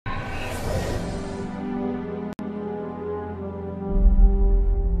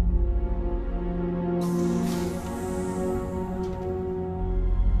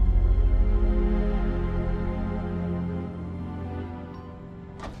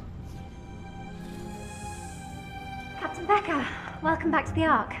Becca, welcome back to the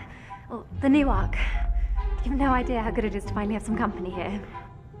Ark. Well, the new Ark. You have no idea how good it is to finally have some company here.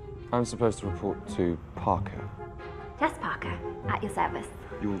 I'm supposed to report to Parker. Yes, Parker, at your service.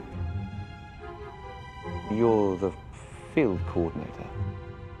 You're the field coordinator.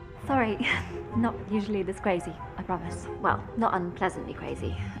 Sorry, not usually this crazy, I promise. Well, not unpleasantly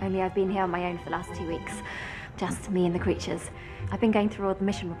crazy. Only I've been here on my own for the last 2 weeks. Just me and the creatures. I've been going through all the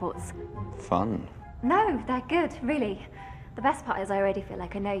mission reports. Fun. No, they're good, really. The best part is I already feel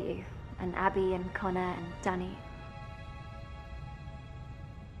like I know you. And Abby and Connor and Danny.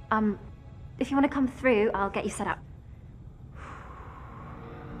 If you want to come through, I'll get you set up.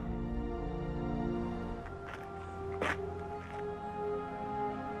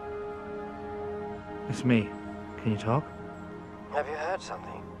 It's me. Can you talk? Have you heard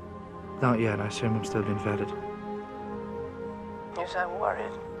something? Not yet. I assume I'm still being vetted. You sound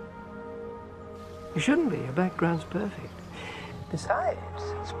worried. You shouldn't be. Your background's perfect. Besides,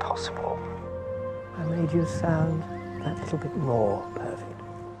 it's possible. I made you sound that little bit more perfect.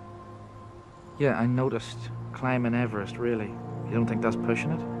 Yeah, I noticed. Climbing Everest, really. You don't think that's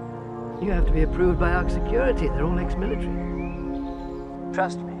pushing it? You have to be approved by Ark Security. They're all ex-military.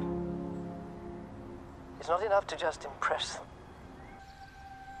 Trust me. It's not enough to just impress them.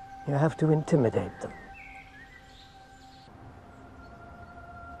 You have to intimidate them.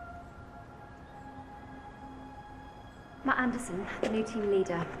 Matt Anderson, the new team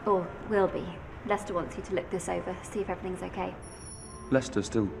leader, or will be. Lester wants you to look this over, see if everything's okay. Lester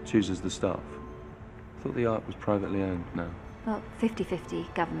still chooses the staff. I thought the Ark was privately owned now. Well,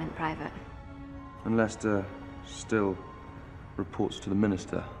 50-50, government-private. And Lester still reports to the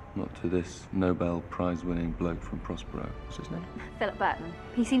minister, not to this Nobel Prize-winning bloke from Prospero. What's his name? Philip Burton.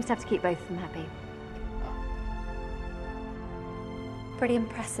 He seems to have to keep both of them happy. Pretty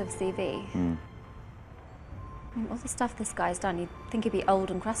impressive CV. I mean, all the stuff this guy's done, you'd think he'd be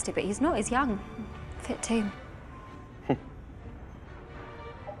old and crusty, but he's not. He's young. Fit too.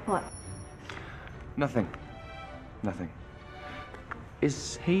 What? Nothing. Nothing.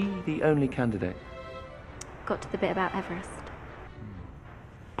 Is he the only candidate? Got to the bit about Everest.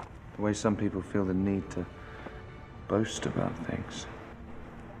 The way some people feel the need to boast about things.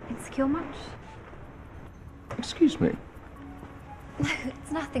 Insecure much? Excuse me?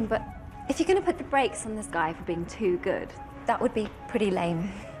 It's nothing, but if you're going to put the brakes on this guy for being too good, that would be pretty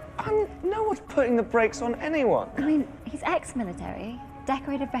lame. No one's putting the brakes on anyone. I mean, he's ex-military,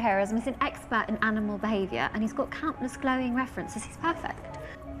 decorated for heroism, he's an expert in animal behaviour, and he's got countless glowing references. He's perfect.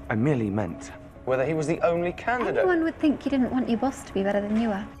 I merely meant whether he was the only candidate. Anyone would think you didn't want your boss to be better than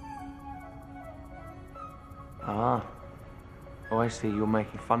you are. Ah. Oh, I see. You're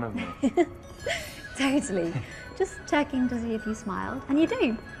making fun of me. Totally. Just checking to see if you smiled. And you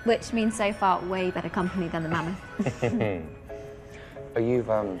do, which means so far way better company than the mammoth. Are you've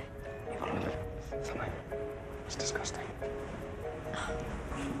got a look. Something. It's disgusting.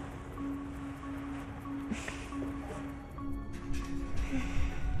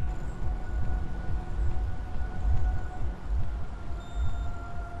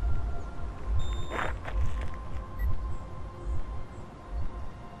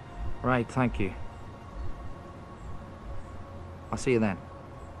 Right, thank you. I'll see you then.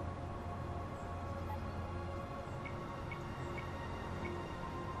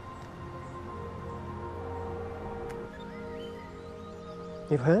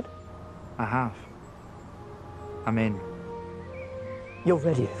 You've heard? I have. I'm in. You're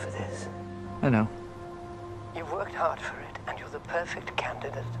ready for this. I know. You've worked hard for it, and you're the perfect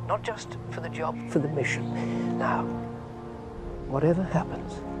candidate, not just for the job. For the mission. Now, whatever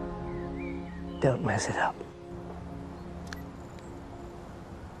happens, don't mess it up.